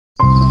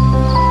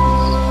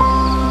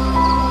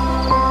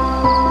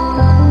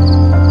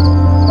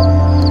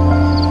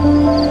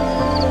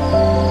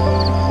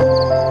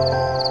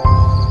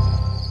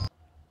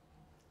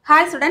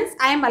Hi students,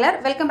 I am Malar.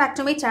 Welcome back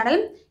to my channel.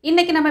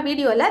 இன்னைக்கு நம்ம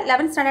வீடியோல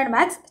 11th standard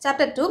maths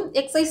chapter 2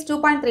 exercise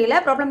 2.3 ல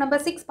problem number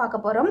 6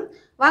 பார்க்க போறோம்.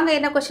 வாங்க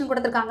என்ன क्वेश्चन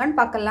கொடுத்திருக்காங்கன்னு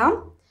பார்க்கலாம்.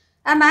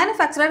 A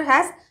manufacturer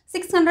has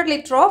 600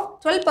 liter of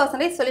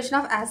 12% solution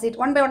of acid.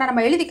 One by one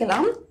நம்ம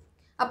எழுதிக்கலாம்.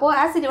 அப்போ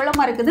acid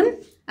எவ்வளவுமா இருக்குது?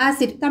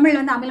 Acid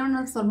தமிழ்ல வந்து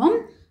அமிலம்னு சொல்வோம்.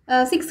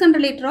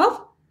 600 liter of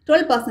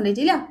 12%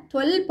 இல்லையா?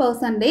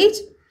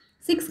 12%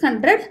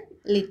 600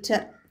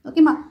 liter.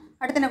 ஓகேமா?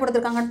 அடுத்து என்ன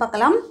கொடுத்திருக்காங்கன்னு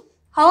பார்க்கலாம்.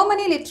 How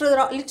many liter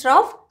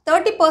of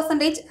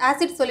 30%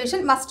 acid solution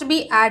must be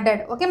added?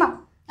 Okay ma.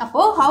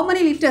 அப்போ how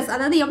many liters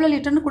அதாவது எவ்வளவு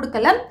லிட்டர்னு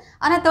கொடுக்கல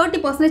ஆனா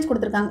 30%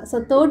 கொடுத்திருக்காங்க. So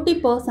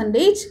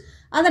 30%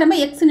 அத நம்ம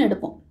x ன்னு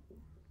எடுப்போம்.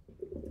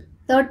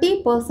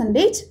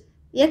 30%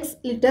 x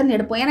லிட்டர்னு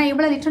எடுப்போம். ஏனா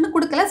இவ்வளவு லிட்டர்னு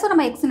கொடுக்கல சோ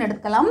நம்ம x ன்னு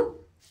எடுக்கலாம்.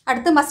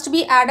 அடுத்து must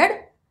be added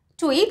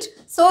to it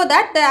so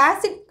that the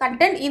acid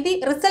content in the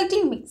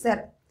resulting mixture.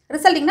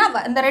 Resultingனா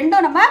இந்த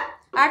ரெண்டும் நம்ம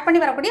ஆட்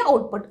பண்ணி வரக்கூடிய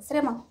அவுட்புட்.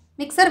 சரியா?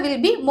 Mixture will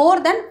be more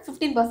than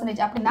 15%.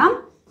 அப்படினா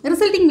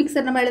resulting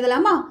mixture நம்ம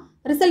எழுதலாமா?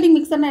 resulting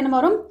mixture என்ன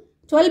வரும்?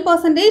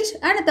 12%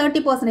 and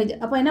 30%.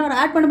 அப்ப என்ன வரும்?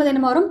 ஆட் பண்ணும்போது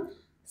என்ன வரும்?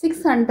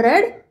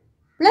 600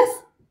 plus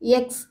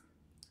x.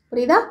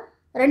 புரியுதா?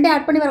 ரெண்டே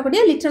ஆட் பண்ணி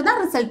வரக்கூடிய லிட்டர் தான்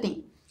resulting.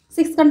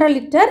 600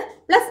 liter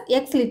plus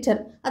x liter.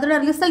 அதோட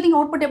resulting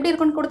output எப்படி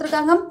இருக்கும்னு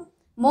கொடுத்திருக்காங்க?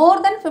 more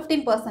than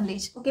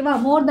 15%. ஓகேவா?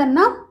 more than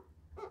னா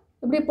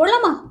இப்படி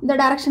போடலாமா? இந்த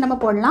டைரக்ஷன் நம்ம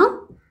போடலாம்.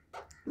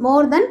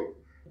 more than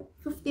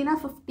 50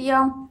 50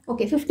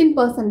 okay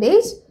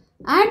 15%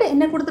 and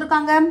என்ன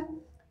கொடுத்திருக்காங்க?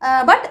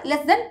 but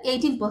less than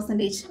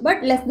 18%. but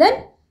less than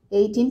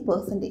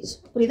 18%.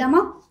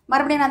 புரியுதாமா?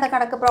 மறுபடியும் நான் அந்த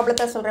கணக்கு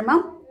ப்ராப்ளத்தை சொல்றேன்மா.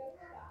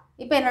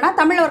 இப்போ என்னன்னா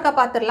தமிழ்ல ஒருக்கா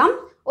பார்த்துடலாம்.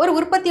 ஒரு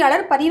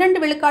உற்பத்தியாளர்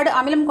 12 விழுக்காடு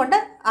அமிலம் கொண்ட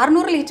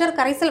 600 லிட்டர்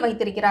கரைசல்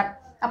வைத்திருக்கிறார்.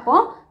 அப்போ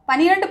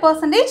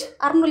 12%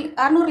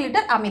 600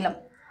 லிட்டர் அமிலம்.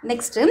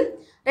 நெக்ஸ்ட்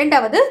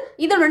ரெண்டாவது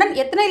இதனுடன்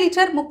எத்தனை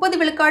லிட்டர்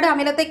 30 விழுக்காடு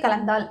அமிலத்தை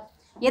கலந்தால்?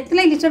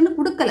 எத்தனை லிட்டர்னு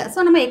கொடுக்கல ஸோ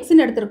நம்ம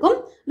எக்ஸ்ன்னு எடுத்திருக்கோம்.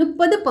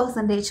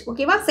 30%.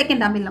 ஓகேவா?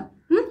 செகண்ட் அமிலம்.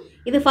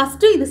 இது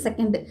ஃபர்ஸ்ட் இது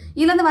செகண்ட்.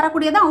 இதுலேருந்து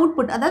வரக்கூடியதான்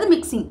அவுட்புட் அதாவது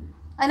மிக்சிங்.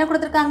 என்ன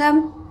கொடுத்துருக்காங்க?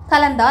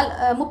 கலந்தால்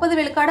 30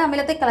 விழுக்காடு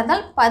அமிலத்தை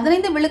கலந்தால்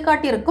 15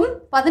 விழுக்காட்டிற்கும்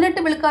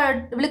 18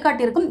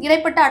 விழுக்காட்டிற்கும்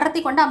இடைப்பட்ட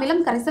அடர்த்தி கொண்ட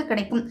அமிலம் கரைசல்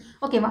கிடைக்கும்.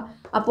 ஓகேவா?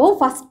 அப்போ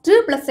ஃபர்ஸ்ட்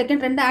பிளஸ்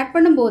செகண்ட் ரெண்டு ஆட்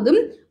பண்ணும்போதும்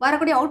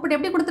வரக்கூடிய அவுட்புட்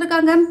எப்படி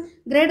கொடுத்துருக்காங்க?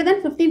 Greater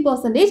than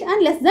 15%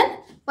 and less than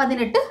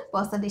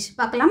 18%.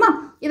 பார்க்கலாமா?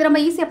 இது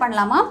நம்ம ஈஸியாக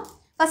பண்ணலாமா?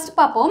 ஃபர்ஸ்ட்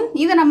பார்ப்போம்.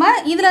 இதை நம்ம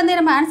இதுலேருந்தே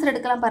நம்ம ஆன்சர்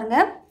எடுக்கலாம் பாருங்க.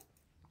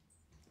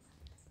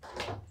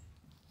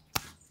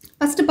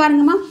 ஃபர்ஸ்ட்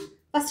பாருங்கம்மா.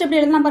 ஃபர்ஸ்ட் எப்படி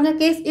எழுதலாம் பாருங்க.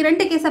 கேஸ்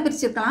ரெண்டு கேஸாக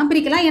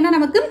பிரிக்கலாம். ஏன்னா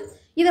நமக்கு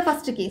இது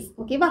ஃபர்ஸ்ட் கேஸ்.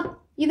 ஓகேவா?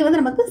 இது வந்து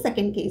நமக்கு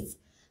செகண்ட் கேஸ்.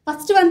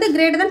 ஃபர்ஸ்ட் வந்து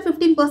கிரேட்டர் தென்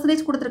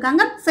 15%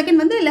 கொடுத்துருக்காங்க.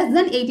 செகண்ட் வந்து லெஸ்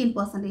தென்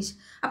 18%.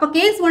 அப்போ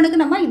கேஸ் ஒனுக்கு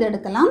நம்ம இதை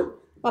எடுக்கலாம்.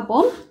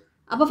 பார்ப்போம்.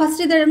 அப்போ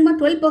ஃபர்ஸ்ட் இதை எடுக்குமா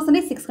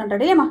 12%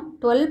 600 இல்லையாம்மா?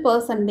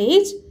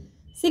 12%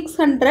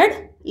 600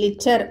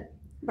 லிட்டர்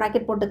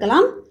ப்ராக்கெட்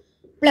போட்டுக்கலாம்.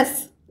 ப்ளஸ்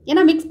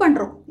ஏன்னா மிக்ஸ்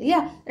பண்ணுறோம் இல்லையா?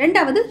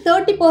 ரெண்டாவது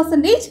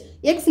 30%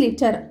 எக்ஸ்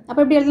லிட்டர். அப்போ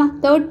எப்படி எழுதலாம்?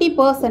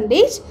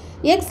 30%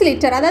 எக்ஸ்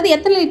லிட்டர். அதாவது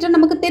எத்தனை லிட்டர்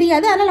நமக்கு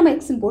தெரியாது, அதனால் நம்ம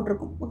எக்ஸ்ன்னு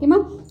போட்டிருக்கோம். ஓகேமா?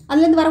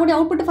 அதுலேருந்து வரக்கூடிய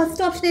அவுட்புட்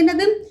ஃபர்ஸ்ட் ஆப்ஷன்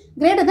என்னது?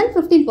 கிரேட்டர் தென்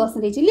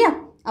 15% இல்லையா?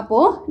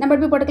 அப்போது நம்ம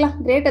எப்படி போட்டுக்கலாம்?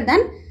 Greater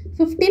than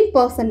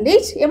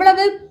 15%.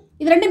 எவ்வளவு?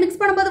 இது ரெண்டு மிக்ஸ்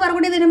பண்ணும்போது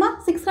வரக்கூடியது என்னமா?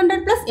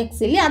 600 ப்ளஸ்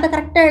எக்ஸ் இல்லையா? அதை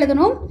கரெக்டாக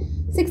எழுதணும்.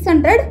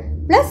 600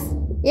 ப்ளஸ்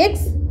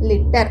எக்ஸ்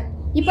லிட்டர்.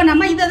 இப்போ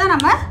நம்ம இதை தான்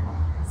நம்ம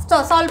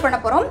சால்வ் பண்ண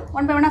போகிறோம்.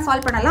 ஒன் பை ஒன்னாக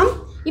சால்வ் பண்ணலாம்.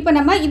 இப்போ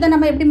நம்ம இதை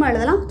நம்ம எப்படிமா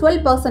எழுதலாம்?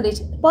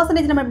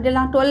 12% நம்ம எப்படி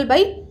எழுதலாம்?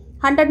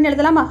 12/100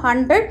 எழுதலாமா?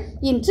 100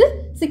 ×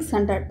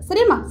 600.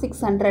 சரியாம்மா?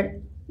 600.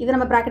 இதை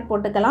நம்ம ப்ராக்கெட்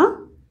போட்டுக்கலாம்.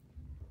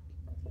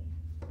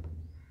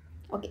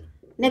 ஓகே.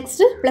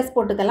 நெக்ஸ்ட்டு ப்ளஸ்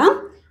போட்டுக்கலாம்.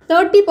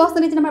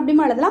 30% நம்ம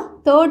எப்படிமா எழுதலாம்?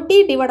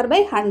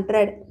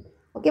 30/100.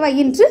 ஓகேவா?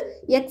 Into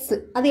X.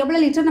 அது எவ்வளோ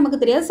லிட்டர்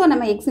நமக்கு தெரியாது ஸோ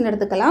நம்ம எக்ஸ்ன்னு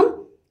எடுத்துக்கலாம்.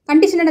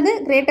 கண்டிஷன் என்னது?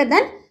 கிரேட்டர்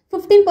தென்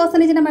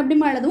 15% நம்ம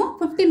எப்படிமா எழுதுவோம்?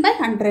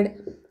 15/100.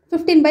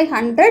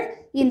 15/100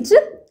 இன்ட்டு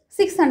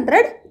 600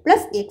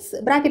 ப்ளஸ் எக்ஸ்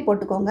ப்ராக்கெட்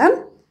போட்டுக்கோங்க.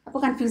 அப்போ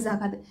கன்ஃபியூஸ்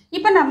ஆகாது.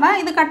 இப்போ நம்ம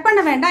இது கட் பண்ண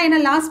வேண்டாம். ஏன்னா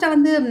லாஸ்ட்டாக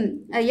வந்து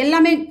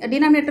எல்லாமே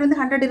டினாமினேட்டர் வந்து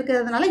 100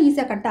 இருக்கிறதுனால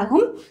ஈஸியாக கட்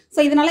ஆகும். ஸோ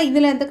இதனால்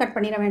இதில் இருந்து கட்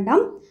பண்ணிட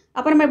வேண்டாம்.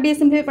 அப்போ நம்ம எப்படியே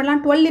சிம்பிளிஃபை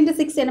பண்ணலாம்? 12 ×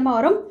 6 என்னமா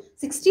வரும்?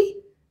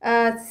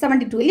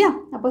 72 இல்லையா?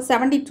 அப்போ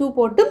 72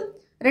 போட்டு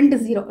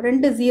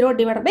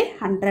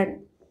 20/100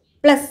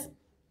 ப்ளஸ்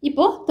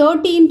இப்போது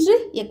 30 ×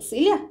 எக்ஸ்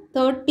இல்லையா?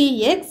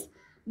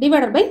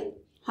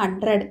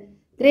 30x/100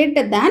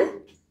 greater than.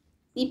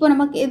 இப்போ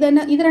நமக்கு இதை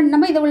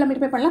நம்ம இதை உள்ள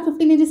மல்டிப்ளை பண்ணலாம்.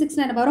 15 × 6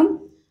 என்ன வரும்?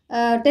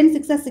 10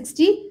 6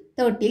 60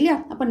 30 இல்லையா?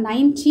 அப்போ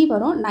 90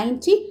 வரும்.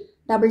 90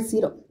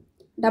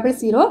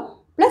 00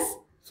 ப்ளஸ்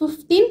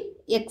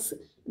 15x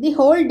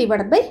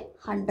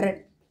 /100.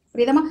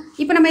 புரியுதாம்மா?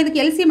 இப்போ நம்ம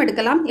இதுக்கு எல்சிஎம்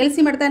எடுக்கலாம்.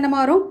 எல்சிஎம் எடுத்தால் என்ன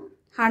வரும்?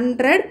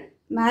 100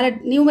 மேலே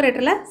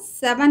நியூமரேட்டரில்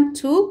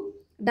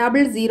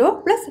 7200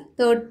 ப்ளஸ்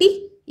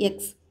 30x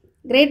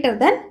கிரேட்டர்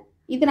தென்.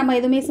 இது நம்ம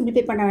எதுவுமே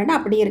சிம்பிளிஃபை பண்ண வேண்டாம்,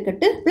 அப்படியே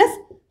இருக்கட்டு. Plus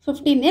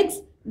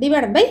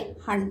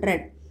 15x/100.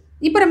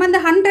 இப்போ நம்ம இந்த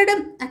 100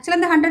 ஆக்சுவலாக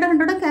இந்த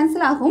 100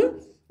 கேன்சல் ஆகும்.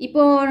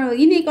 இப்போது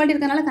இன்இக்வாலிட்டி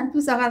இருக்கிறதுனால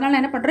கன்ஃபியூஸ் ஆகும். அதனால்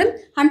நான் என்ன பண்ணுறேன்?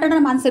 100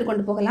 நம்ம ஆன்சர்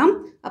கொண்டு போகலாம்.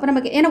 அப்போ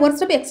நமக்கு ஏன்னா ஒரு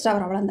ஸ்டெப் எக்ஸ்ட்ரா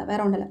வரும், அவ்வளோதான்,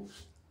 வேறு ஒன்றும் இல்லை.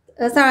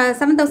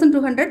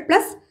 7200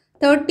 plus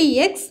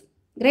 30x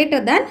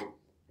greater than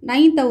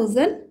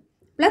 9000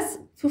 plus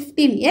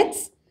 15x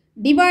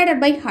divided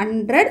by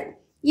 100.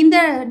 இந்த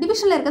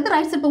டிவிஷனில் இருக்கிறது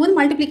ரைட் சைட் போகும்போது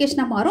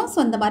மல்டிப்ளிகேஷனாக மாறும். ஸோ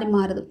இந்த மாதிரி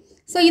மாறுது.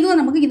 ஸோ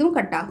இதுவும்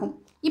கட் ஆகும்.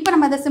 இப்போ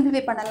நம்ம அதை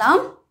சிம்பிளிஃபை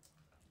பண்ணலாம்.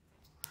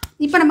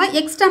 இப்போ நம்ம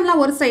எக்ஸ்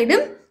டேர்ம்லாம் ஒரு சைடு,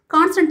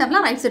 கான்ஸ்டன்ட்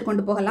டேர்ம்லாம் ரைட் சைடு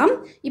கொண்டு போகலாம்.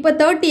 இப்போ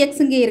 30x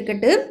இங்கே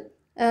இருக்கட்டு,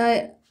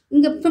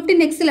 இங்கே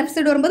 15x லெஃப்ட்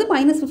சைடு வரும்போது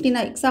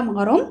 -15x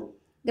மாறும்.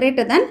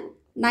 கிரேட்டர் தேன்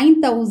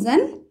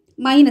 9000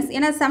 மைனஸ்,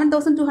 ஏன்னா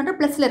 7200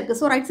 ப்ளஸில் இருக்குது.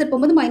 ஸோ ரைட் சைடு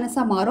போகும்போது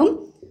மைனஸாக மாறும்.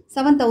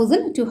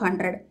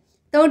 7200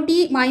 30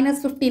 -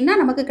 15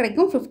 நமக்கு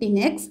கிடைக்கும்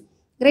 15x.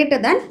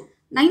 கிரேட்டர் தேன்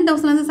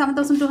 9000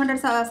 7200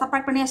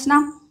 சப்ராக்ட் பண்ணியாச்சுன்னா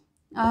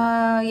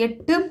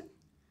 8,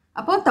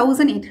 அப்போ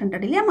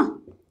 1800 இல்லையாம்மா,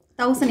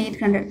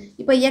 1800.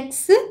 இப்போ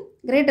x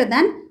greater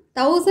than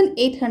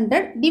 1800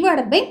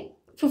 divided by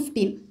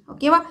 15.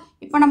 ஓகேவா?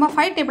 இப்போ நம்ம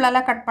 5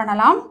 டேபிளால் கட்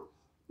பண்ணலாம்.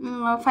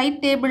 5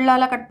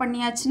 டேபிளால் கட்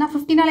பண்ணியாச்சுன்னா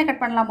 15ஆலே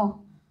கட் பண்ணலாமோ?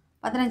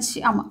 15,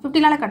 ஆமாம்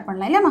 15ஆல் கட்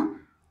பண்ணலாம் இல்லையாம்மா.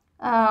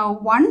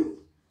 1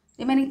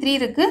 ரிமைனிங் 3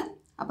 இருக்குது.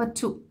 அப்போ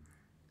 2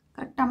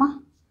 கரெக்டாமா?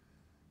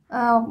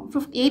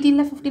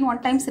 18ல் 15 1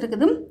 டைம்ஸ்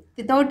இருக்குது,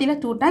 30ல்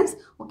 2 டைம்ஸ்.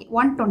 ஓகே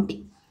 120.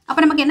 அப்போ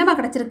நமக்கு என்னமா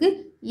கிடச்சிருக்கு?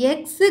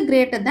 X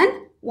greater than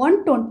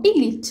 120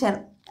 litre.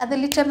 அது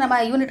லிட்டர் நம்ம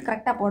யூனிட்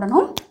கரெக்டாக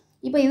போடணும்.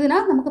 இப்போ இதுனா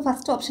நமக்கு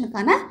ஃபஸ்ட்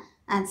ஆப்ஷனுக்கான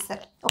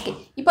ஆன்சர். ஓகே,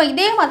 இப்போ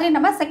இதே மாதிரி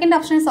நம்ம செகண்ட்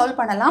ஆப்ஷனை சால்வ்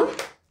பண்ணலாம்.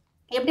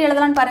 எப்படி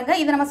எழுதலாம்னு பாருங்கள்.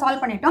 இதை நம்ம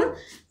சால்வ் பண்ணிட்டோம்.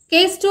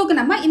 கேஸ் 2க்கு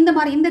நம்ம இந்த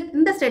மாதிரி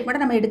இந்த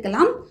ஸ்டேட்மெண்ட்டை நம்ம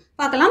எடுக்கலாம்.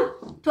 பார்க்கலாம்.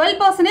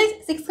 12%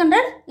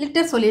 600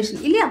 லிட்டர்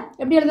சொல்யூஷன் இல்லையா?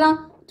 எப்படி எழுதலாம்?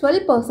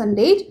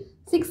 12%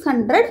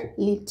 600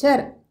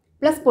 லிட்டர்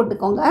ப்ளஸ்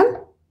போட்டுக்கோங்க.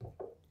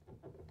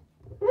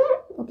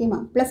 ஓகேம்மா,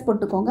 ப்ளஸ்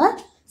போட்டுக்கோங்க.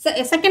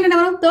 செகண்ட் என்ன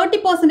வரும்?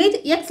 30%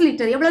 x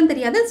லிட்டர் எவ்வளோன்னு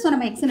தெரியாது. ஸோ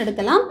நம்ம எக்ஸ்ன்னு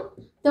எடுக்கலாம்.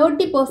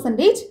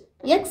 30%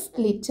 x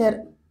லிட்டர்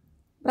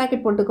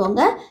ப்ராக்கெட்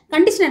போட்டுக்கோங்க.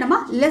 கண்டிஷன் என்னமா?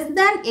 லெஸ்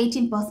தேன்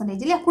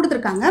 18% இல்லையா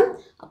கொடுத்துருக்காங்க.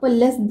 அப்போ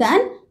லெஸ்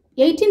தேன்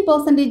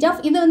 18% ஆஃப்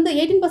இது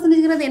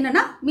 18%ங்கிறது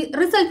என்னன்னா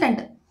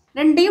ரிசல்டன்ட்.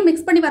 ரெண்டையும்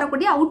மிக்ஸ் பண்ணி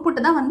வரக்கூடிய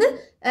அவுட்புட் தான்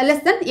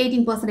லெஸ் தேன்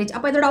 18%.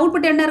 அப்போ இதோட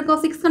அவுட்புட் என்ன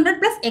இருக்கும்? 600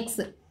 + x.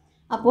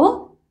 அப்போது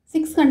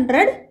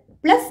 600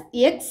 +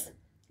 x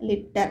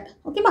லிட்டர்.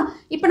 ஓகேம்மா,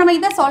 இப்போ நம்ம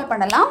இதை சால்வ்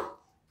பண்ணலாம்.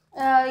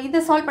 இதை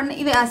சால்வ் பண்ண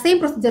இது சேம்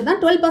ப்ரொசீஜர் தான்.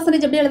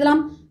 12% எப்படி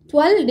எழுதலாம்?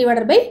 12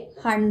 டிவைடட் பை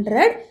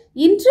 100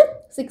 இன்ட்டு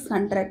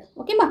 600.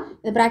 ஓகேம்மா,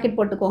 இது ப்ராக்கெட்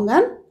போட்டுக்கோங்க.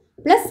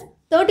 ப்ளஸ்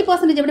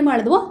 30% எப்படிமா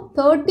எழுதுவோம்?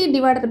 30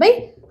 divided by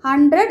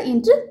 100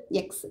 into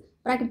X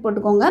bracket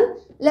போட்டுக்கோங்க.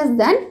 லெஸ்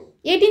தேன்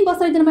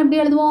 18% நம்ம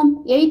எப்படி எழுதுவோம்?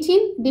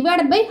 18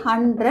 டிவைடட் பை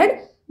 100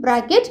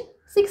 ப்ராக்கெட்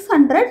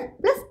 600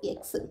 +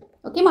 எக்ஸ்.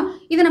 ஓகேம்மா,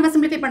 இதை நம்ம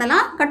சிம்பிளிஃபை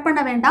பண்ணலாம். கட் பண்ண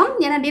வேண்டாம்,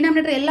 ஏன்னா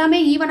டினாமினேட்டர் எல்லாமே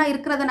ஈவனாக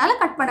இருக்கிறதுனால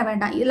கட் பண்ண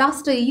வேண்டாம். இது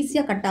லாஸ்ட்டு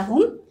ஈஸியாக கட்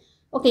ஆகும்.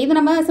 ஓகே, இது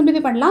நம்ம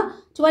சிம்பிளிஃபை பண்ணலாம்.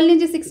 12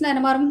 × 6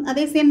 என்ன வரும்?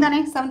 அதே சேம் தானே.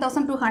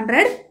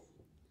 7200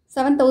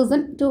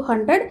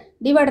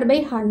 divided by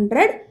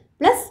 100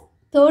 plus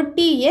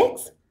 30x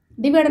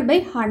divided by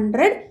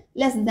 100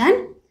 less than,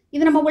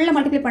 இது நம்ம உள்ள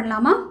மல்டிப்ளை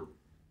பண்ணலாமா?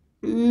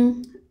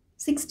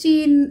 6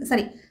 ×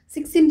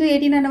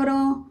 18 என்ன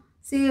வரும்?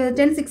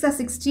 10 6 =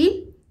 60.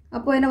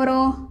 அப்போது என்ன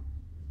வரும்?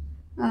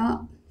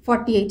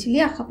 48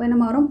 இல்லையா? அப்போ என்ன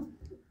வரும்?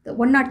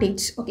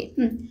 108. ஓகே,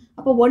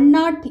 அப்போ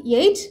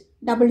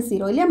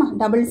 10800 இல்லையாம்மா?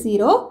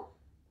 00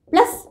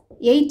 plus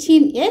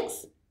 18x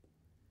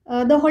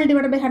the whole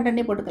divided by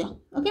 100 போட்டுக்கலாம்.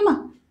 ஓகேம்மா,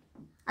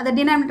 அதை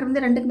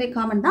டினாமினேட்டர் ரெண்டுக்குமே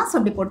காமன் தான். ஸோ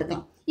அப்படி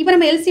போட்டுக்கலாம். இப்போ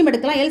நம்ம எல்சிஎம்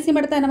எடுக்கலாம். எல்சிஎம்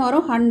எடுத்தால் என்ன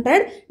வரும்? 100.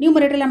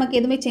 நியூமரேட்டரில் நமக்கு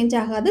எதுவுமே சேஞ்ச்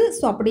ஆகாது.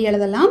 ஸோ அப்படி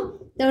எழுதலாம்.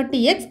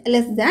 30x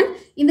லெஸ் தேன்,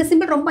 இந்த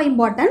சிம்பிள் ரொம்ப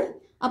இம்பார்ட்டன்ட்.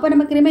 அப்போ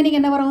நமக்கு ரிமைனிங்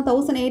என்ன வரும்?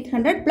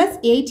 1800 ப்ளஸ்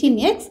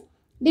 18x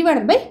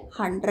டிவைடட் பை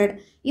 100.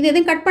 இது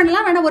எதுவும் கட்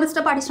பண்ணலாம், வேணால் ஒரு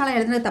ஸ்டெப் அடிஷ்னலாக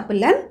எழுதுறது தப்பு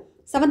இல்லை.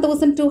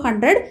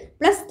 7200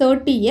 ப்ளஸ்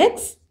 30x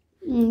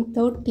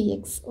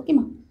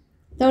ஓகேம்மா,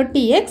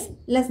 30x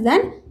less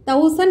than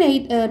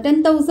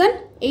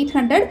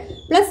 10,800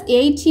 plus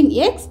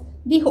 18x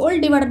the whole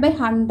divided by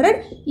 100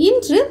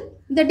 into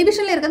இந்த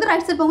டிவிஷனில் இருக்கிறது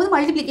ரைட் சைட் போகும்போது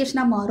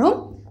மல்டிப்ளிகேஷனாக மாறும்.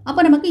 அப்போ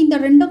நமக்கு இந்த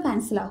ரெண்டும்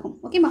கேன்சல் ஆகும்.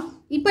 ஓகேம்மா,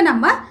 இப்போ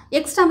நம்ம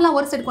எக்ஸ் டேர்ம்லாம்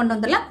ஒரு சைடு கொண்டு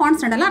வந்துடலாம்,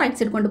 கான்ஸ்டன்டெல்லாம் ரைட்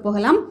சைடு கொண்டு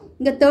போகலாம்.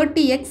 இங்கே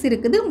 30x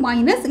இருக்குது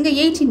மைனஸ் இங்கே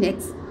 18x.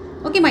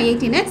 ஓகேம்மா,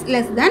 18x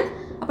லெஸ் தேன்,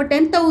 அப்போ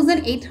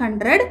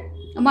 10,800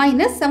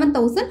 மைனஸ்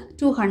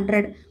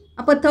 7,200.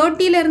 அப்போ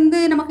 30லேருந்து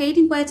நமக்கு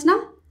 18 போயாச்சுன்னா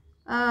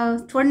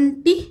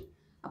 20,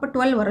 அப்போ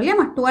 12 வரும்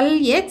இல்லையாம்மா?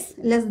 12x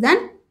லெஸ்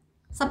தேன்,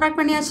 சப்ராக்ட்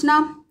பண்ணியாச்சுன்னா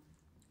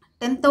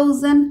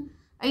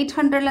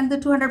 10,800லேருந்து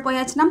 200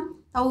 போயாச்சுன்னா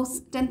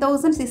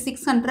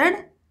 10,600.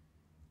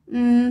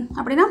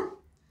 அப்படின்னா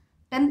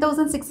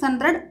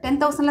 10,600,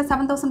 10,000ல்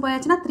 7,000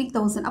 போயாச்சுன்னா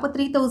 3,000. அப்போ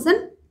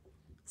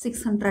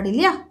 3,600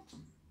 இல்லையா?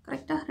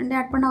 கரெக்டாக ரெண்டு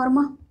ஆட் பண்ண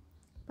வருமா?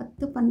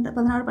 10, 12,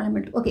 16,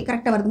 12. ஓகே,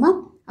 கரெக்டாக வருதுமா?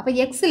 அப்போ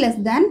X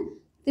less than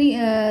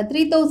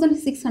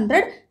 3,600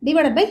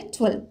 divided by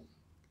 12.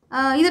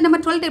 இது நம்ம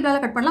 12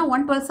 டேபிளால் கட் பண்ணலாம்.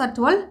 1 12 are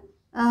 12,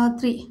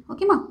 3.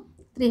 ஓகேம்மா,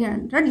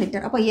 300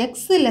 லிட்டர். அப்போ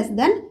எக்ஸ் லெஸ்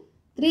தேன்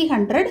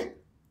 300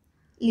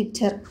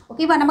 லிட்டர்.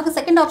 ஓகேவா? நமக்கு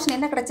செகண்ட் ஆப்ஷன்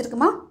என்ன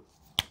கிடச்சிருக்குமா?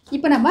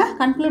 இப்போ நம்ம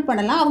கன்க்ளூட்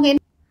பண்ணலாம். அவங்க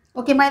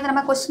ஓகேம்மா, இது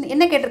நம்ம கொஸ்டின்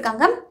என்ன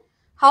கேட்டிருக்காங்க?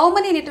 How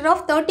many liter of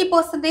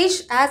 30%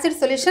 acid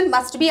solution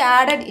must be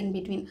added in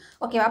between?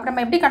 ஓகேவா? அப்போ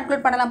நம்ம எப்படி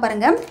கன்க்ளூட் பண்ணலாம்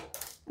பாருங்கள்.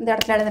 இந்த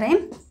இடத்துல எழுதுறேன்.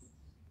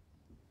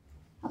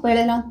 அப்போ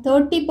எழுதலாம்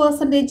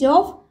 30%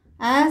 of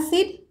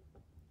acid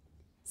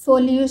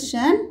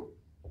solution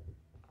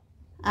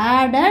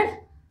added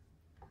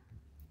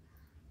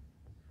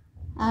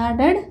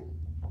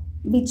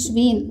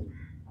between.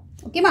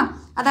 ஓகேவா?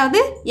 அதாவது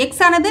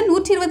எக்ஸ் ஆனது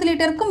 120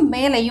 லிட்டருக்கும்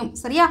மேலையும்.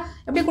 சரியா?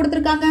 எப்படி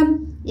கொடுத்துருக்காங்க?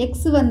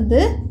 எக்ஸ் வந்து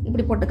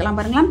இப்படி போட்டுக்கலாம்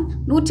பாருங்களா.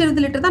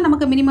 120 லிட்டர் தான்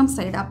நமக்கு மினிமம்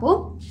சைடு.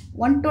 அப்போது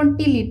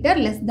 120 லிட்டர்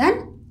லெஸ் தென்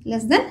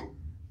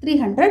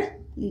 300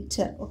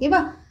 லிட்டர். ஓகேவா?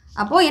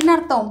 அப்போது என்ன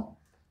அர்த்தம்?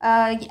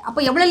 அப்போ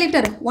எவ்வளோ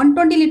லிட்டர்?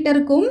 120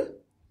 லிட்டருக்கும்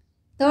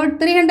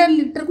 300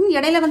 லிட்டருக்கும்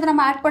இடையில வந்து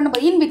நம்ம ஆட்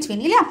பண்ணும்போது இன்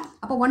பிட்வீன் இல்லையா?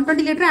 அப்போ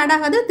 120 லிட்டர் ஆட்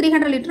ஆகாது,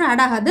 300 லிட்டரும்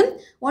ஆட் ஆகாது.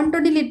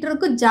 120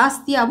 லிட்டருக்கு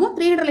ஜாஸ்தியாகவும்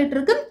 300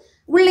 லிட்டருக்கு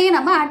உள்ளேயே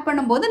நம்ம ஆட்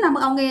பண்ணும்போது நம்ம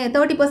அவங்க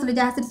 30%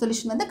 ஆசிட்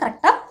சொல்யூஷன் வந்து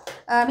கரெக்டாக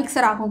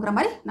மிக்சர் ஆகுங்கிற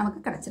மாதிரி நமக்கு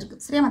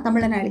கிடச்சிருக்கு. சரியா? நான்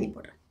தமிழில் நான் எழுதி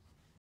போடுறேன்.